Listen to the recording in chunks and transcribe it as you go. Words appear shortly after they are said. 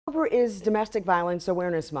October is Domestic Violence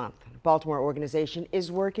Awareness Month. The Baltimore organization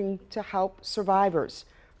is working to help survivors.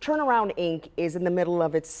 Turnaround Inc. is in the middle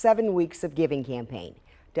of its 7 weeks of giving campaign.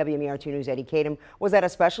 WMAR2 News' Eddie Kadam was at a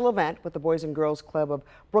special event with the Boys and Girls Club of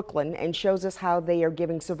Brooklyn and shows us how they are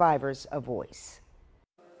giving survivors a voice.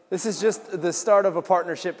 This is just the start of a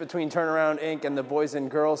partnership between Turnaround Inc. and the Boys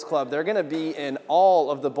and Girls Club. They're going to be in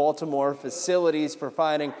all of the Baltimore facilities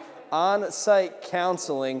providing on-site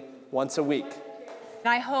counseling once a week.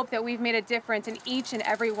 I hope that we've made a difference in each and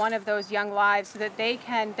every one of those young lives so that they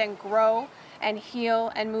can then grow and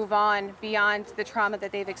heal and move on beyond the trauma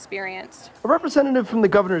that they've experienced. A representative from the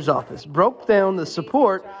governor's office broke down the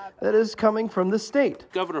support that is coming from the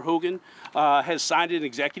state. Governor Hogan has signed an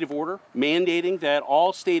executive order mandating that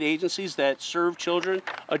all state agencies that serve children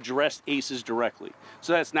address ACEs directly.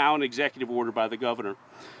 So that's now an executive order by the governor.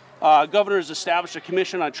 Governor has established a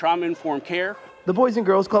commission on trauma-informed care. The Boys and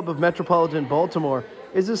Girls Club of Metropolitan Baltimore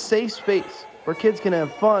is a safe space where kids can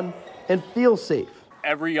have fun and feel safe.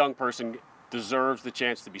 Every young person deserves the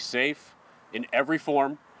chance to be safe in every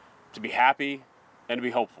form, to be happy, and to be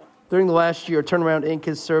hopeful. During the last year, Turnaround Inc.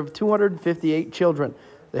 has served 258 children.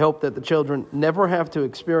 They hope that the children never have to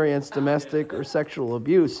experience domestic or sexual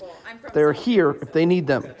abuse. They're here if they need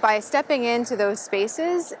them. By stepping into those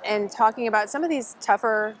spaces and talking about some of these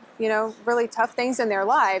tougher, really tough things in their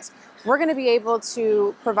lives, we're going to be able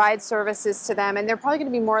to provide services to them, and they're probably going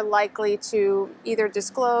to be more likely to either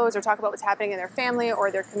disclose or talk about what's happening in their family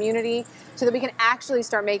or their community so that we can actually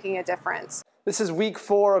start making a difference. This is week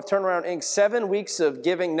 4 of Turnaround Inc. 7 weeks of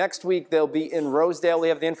giving. Next week, they'll be in Rosedale. We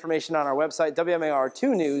have the information on our website,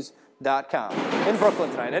 WMAR2news.com. In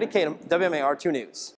Brooklyn tonight, Eddie Kadam, WMAR2 News.